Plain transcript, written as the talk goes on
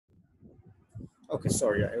Okay,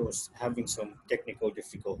 sorry, I was having some technical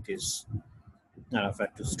difficulties and I've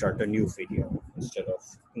had to start a new video instead of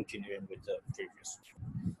continuing with the previous.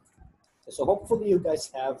 So hopefully you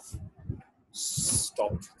guys have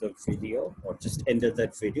stopped the video or just ended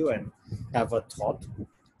that video and have a thought,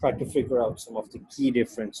 try to figure out some of the key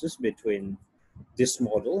differences between this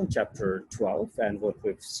model in chapter 12 and what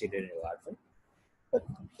we've seen in 11. But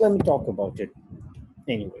let me talk about it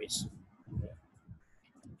anyways.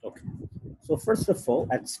 Okay, so first of all,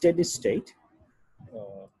 at steady state,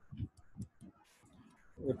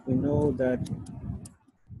 we know that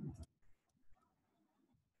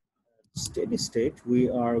steady state, we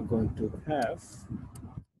are going to have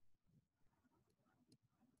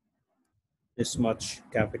this much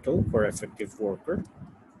capital per effective worker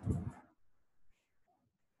and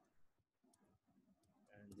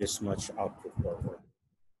this much output per worker.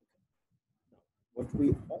 What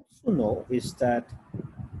we also know is that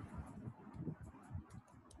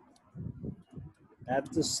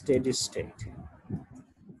at the steady state,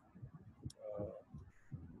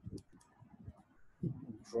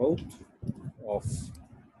 growth of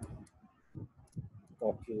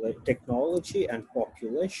technology and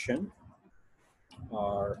population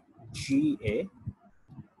are GA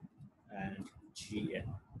and GN.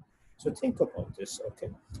 So think about this, okay?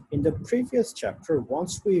 In the previous chapter,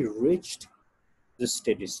 once we reached the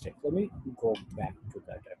steady state, let me go back to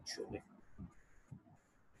that actually.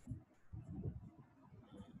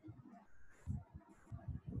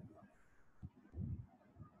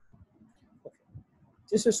 Okay.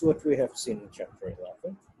 This is what we have seen in chapter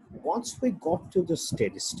 11. Once we got to the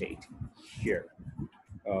steady state here,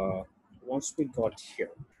 once we got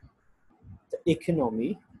here, the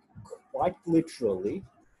economy quite literally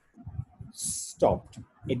stopped.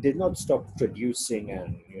 It did not stop producing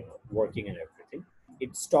and working and everything.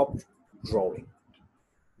 It stopped growing.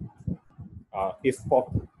 If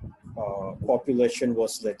population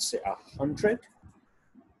was, let's say, 100,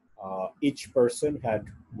 each person had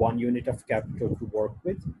 1 unit of capital to work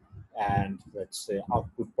with, and let's say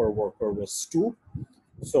output per worker was 2.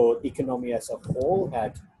 So economy as a whole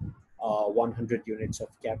had 100 units of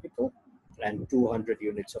capital and 200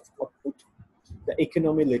 units of output. The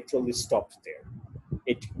economy literally stopped there.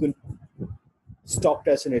 It stopped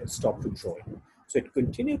as in it stopped growing. So it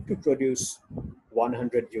continued to produce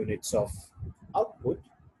 100 units of output,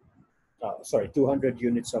 200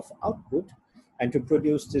 units of output, and to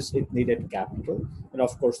produce this it needed capital, and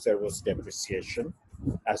of course there was depreciation.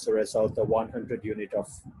 As a result, the 100 unit of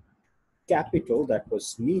capital that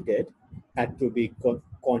was needed had to be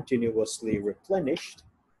continuously replenished.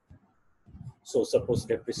 So suppose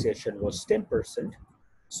depreciation was 10%,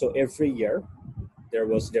 so every year there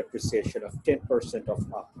was depreciation of 10% of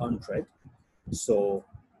 100. So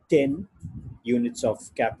 10 units of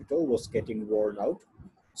capital was getting worn out.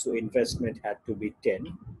 So investment had to be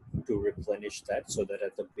 10 to replenish that, so that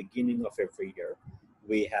at the beginning of every year,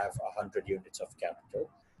 we have 100 units of capital.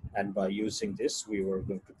 And by using this, we were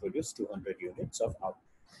going to produce 200 units of output.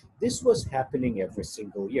 This was happening every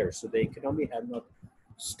single year. So the economy had not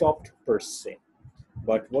stopped per se.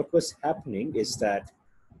 But what was happening is that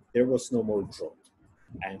there was no more growth,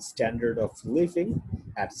 and standard of living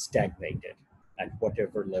had stagnated at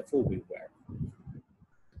whatever level we were.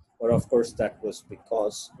 But of course, that was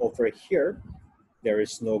because over here, there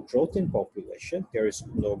is no growth in population, there is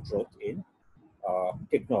no growth in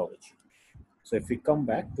technology. So if we come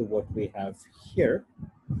back to what we have here,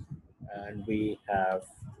 and we have,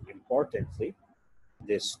 importantly,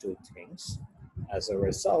 these two things. As a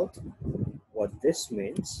result, what this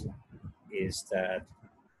means is that,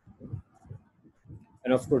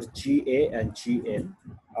 and of course, GA and GN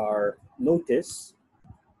are, notice,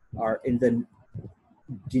 are in the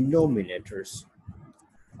denominators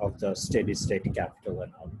of the steady state capital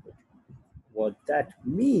and output. What that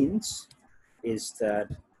means is that,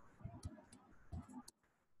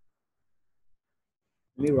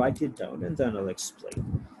 let me write it down and then I'll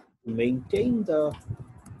explain. Maintain the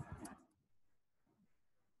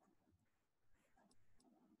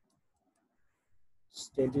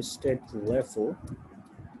steady state level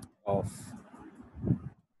of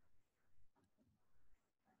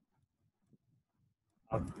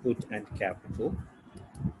output and capital.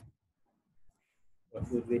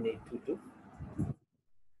 What would we need to do?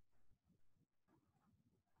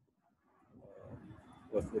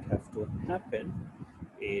 What would have to happen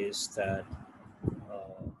is that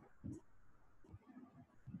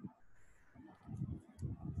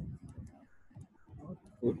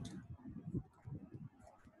output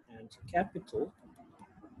and capital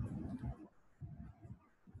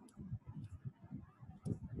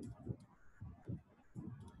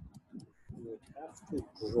would have to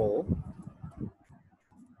grow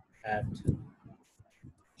at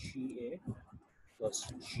GA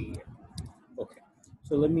plus GA. Okay,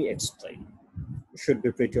 so let me explain. It should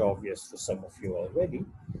be pretty obvious to some of you already.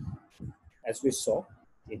 As we saw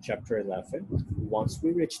in chapter 11, once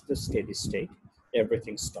we reach the steady state,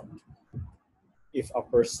 everything stopped. If a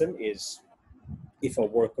person is, if a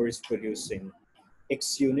worker is producing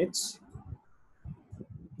X units,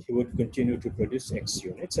 he would continue to produce X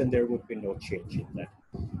units and there would be no change in that.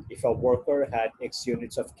 If a worker had X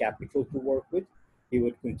units of capital to work with, he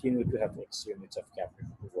would continue to have X units of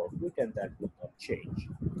capital to work with and that would not change.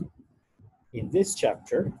 In this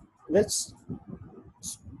chapter, we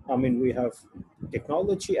have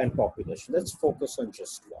technology and population. Let's focus on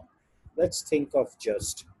just one. Let's think of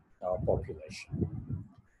just population.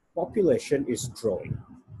 Population is growing.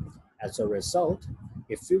 As a result,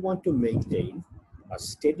 if we want to maintain a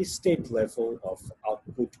steady state level of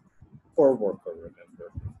output per worker,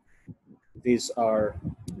 remember, these are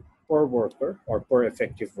per worker or per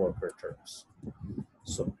effective worker terms.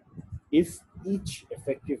 So if each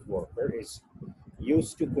effective worker is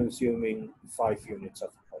used to consuming 5 units of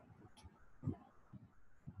output,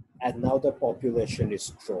 and now the population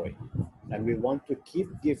is growing, and we want to keep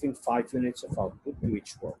giving 5 units of output to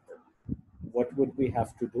each worker, what would we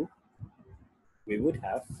have to do? We would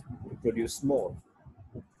have to produce more.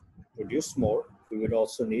 To produce more, we would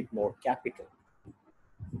also need more capital.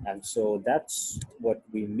 And so that's what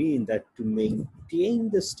we mean, that to maintain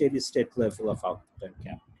the steady state level of output and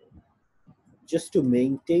capital, just to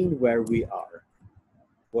maintain where we are,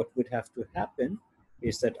 what would have to happen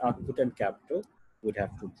is that output and capital would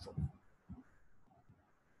have to grow.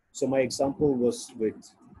 So my example was with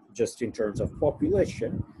just in terms of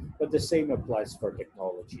population, but the same applies for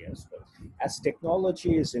technology as well. As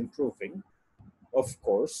technology is improving, of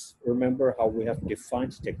course, remember how we have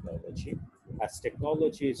defined technology. As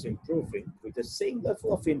technology is improving with the same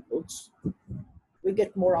level of inputs, we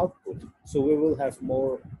get more output. So we will have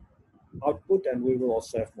more output and we will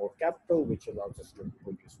also have more capital, which allows us to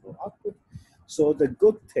produce more output. So the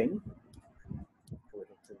good thing,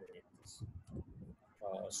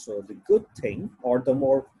 or the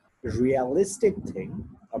more realistic thing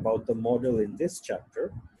about the model in this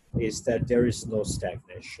chapter is that there is no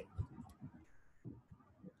stagnation.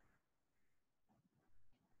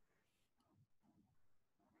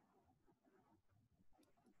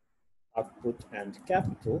 Output and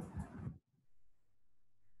capital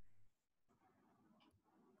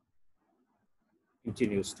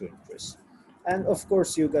continues to increase. And of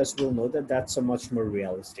course, you guys will know that that's a much more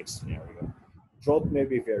realistic scenario. Growth may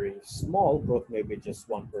be very small, growth may be just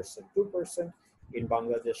 1%, 2%. In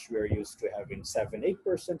Bangladesh, we're used to having 7,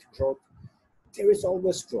 8% growth. There is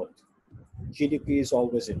always growth. GDP is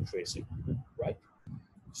always increasing, right?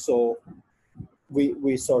 So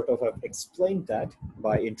we sort of have explained that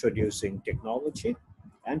by introducing technology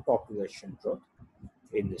and population growth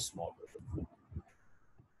in this model.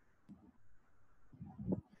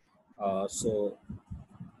 So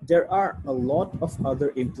there are a lot of other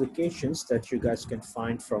implications that you guys can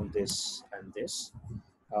find from this and this.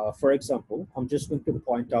 For example, I'm just going to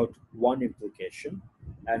point out one implication,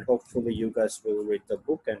 and hopefully you guys will read the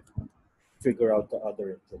book and figure out the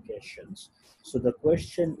other implications. So the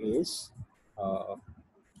question is,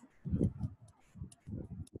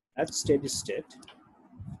 at steady state,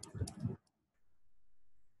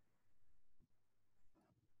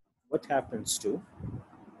 what happens to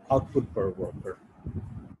output per worker?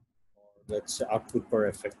 Let's say output per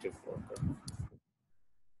effective worker.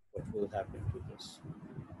 What will happen to this?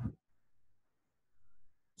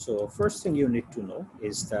 So first thing you need to know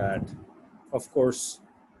is that, of course,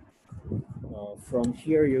 from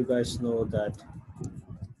here you guys know that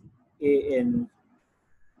AN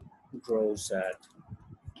grows at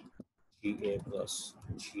GA plus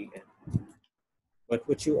GN. But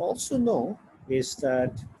what you also know is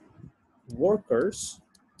that workers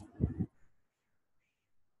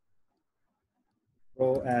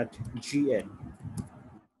grow at GN.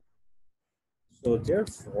 So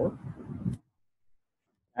therefore,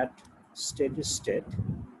 at steady state,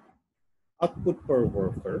 output per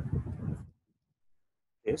worker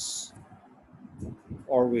is,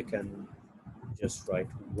 or we can just write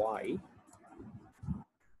Y,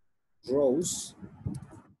 grows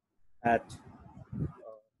at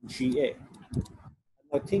GA.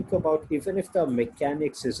 Now think about, even if the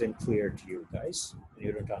mechanics isn't clear to you guys, and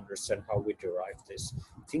you don't understand how we derive this,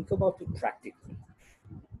 think about it practically.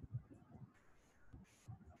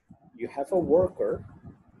 You have a worker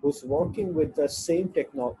who's working with the same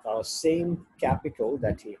same capital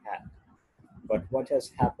that he had. But what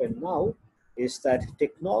has happened now is that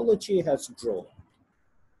technology has grown.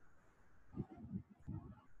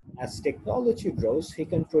 As technology grows, he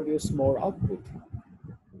can produce more output.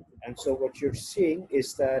 And so what you're seeing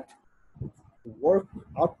is that work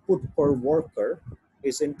output per worker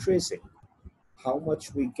is increasing. How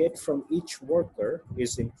much we get from each worker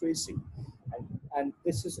is increasing. And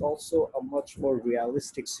this is also a much more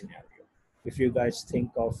realistic scenario. If you guys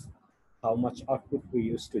think of how much output we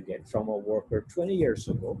used to get from a worker 20 years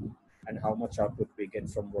ago and how much output we get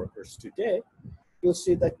from workers today, you'll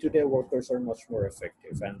see that today workers are much more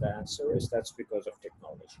effective. And the answer is that's because of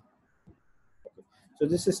technology. Okay. So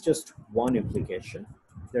this is just one implication.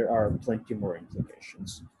 There are plenty more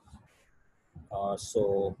implications.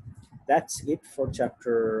 So that's it for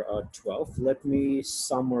chapter 12. Let me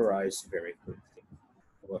summarize very quickly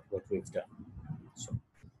what we've done. So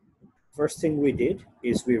first thing we did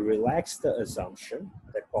is we relaxed the assumption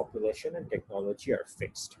that population and technology are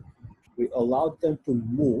fixed. We allowed them to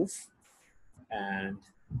move, and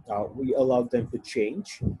we allowed them to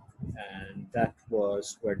change, and that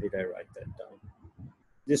was, where did I write that down?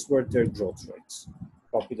 These were their growth rates.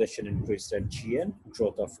 Population increased at Gn,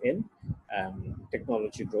 growth of N, and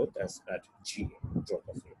technology growth as at Ga, growth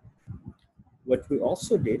of N. What we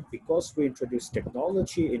also did, because we introduced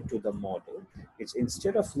technology into the model, is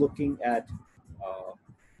instead of looking at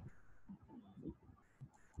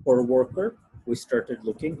per worker, we started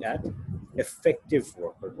looking at effective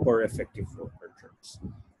worker, per effective worker terms.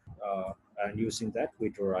 And using that, we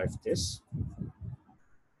derived this.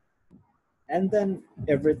 And then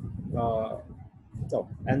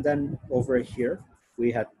and then over here,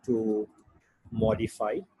 we had to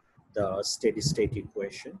modify the steady state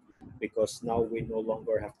equation, because now we no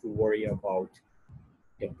longer have to worry about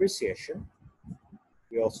depreciation.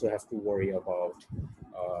 We also have to worry about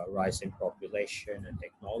rising population and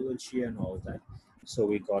technology and all that. So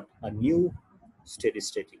we got a new steady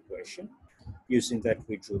state equation. Using that,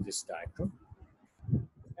 we drew this diagram.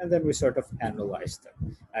 And then we sort of analyzed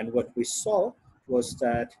them. And what we saw was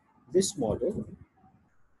that this model,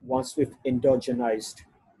 once we've endogenized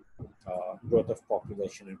growth of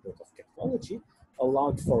population and growth of technology,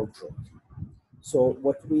 allowed for growth. So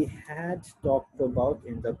what we had talked about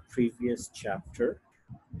in the previous chapter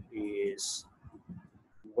is,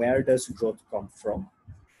 where does growth come from?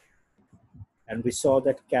 And we saw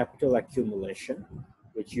that capital accumulation,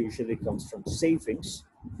 which usually comes from savings,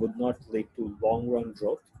 would not lead to long-run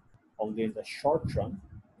growth, only in the short run.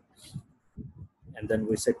 And then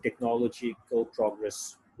we said technological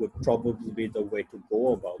progress would probably be the way to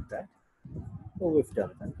go about that. Well, we've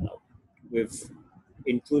done that now. We've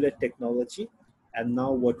included technology, and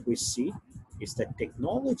now what we see is that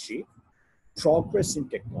technology, progress in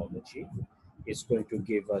technology, is going to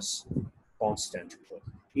give us constant growth,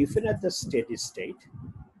 even at the steady state,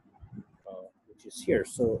 which is here.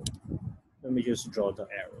 So let me just draw the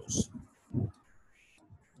arrows.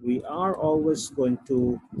 We are always going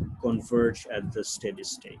to converge at the steady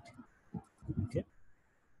state, okay,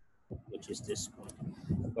 which is this point.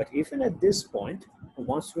 But even at this point,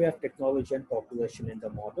 once we have technology and population in the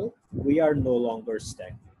model, we are no longer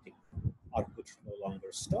stagnating. Output no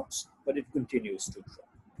longer stops, but it continues to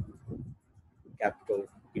grow. Capital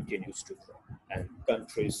continues to grow, and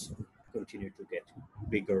countries continue to get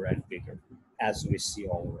bigger and bigger, as we see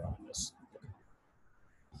all around us.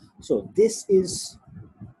 So this is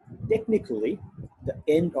technically the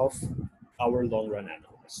end of our long-run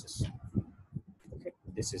analysis. Okay,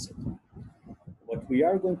 this is it. What we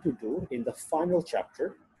are going to do in the final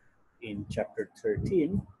chapter, in chapter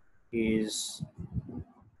 13, is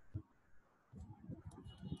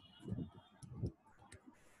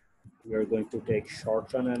we are going to take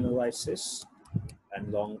short-run analysis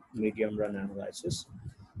and medium-run analysis.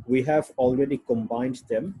 We have already combined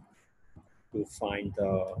them to find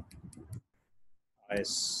the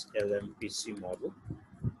ISLMPC model.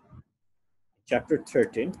 Chapter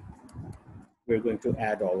 13, we're going to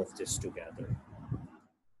add all of this together.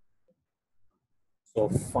 So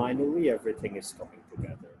finally, everything is coming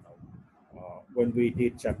together now. When we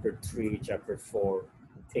did chapter 3, chapter 4,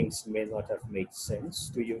 things may not have made sense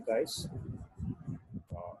to you guys.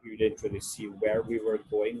 You didn't really see where we were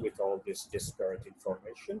going with all this disparate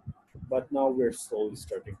information, but now we're slowly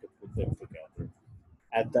starting to put them together.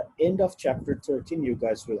 At the end of chapter 13, you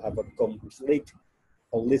guys will have a complete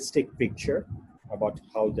holistic picture about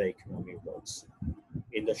how the economy works.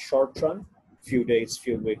 In the short run, few days,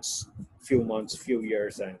 few weeks, few months, few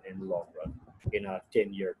years, and in long run, in a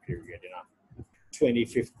 10-year period, in a 20,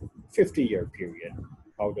 50-year period,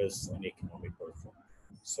 how does an economy perform?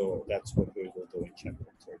 So that's what we will do in chapter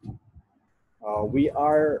 13. We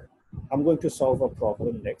are I'm going to solve a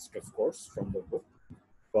problem next, of course, from the book,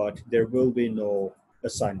 but there will be no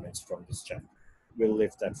assignments from this chapter. We'll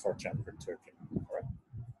leave that for chapter 13. All right.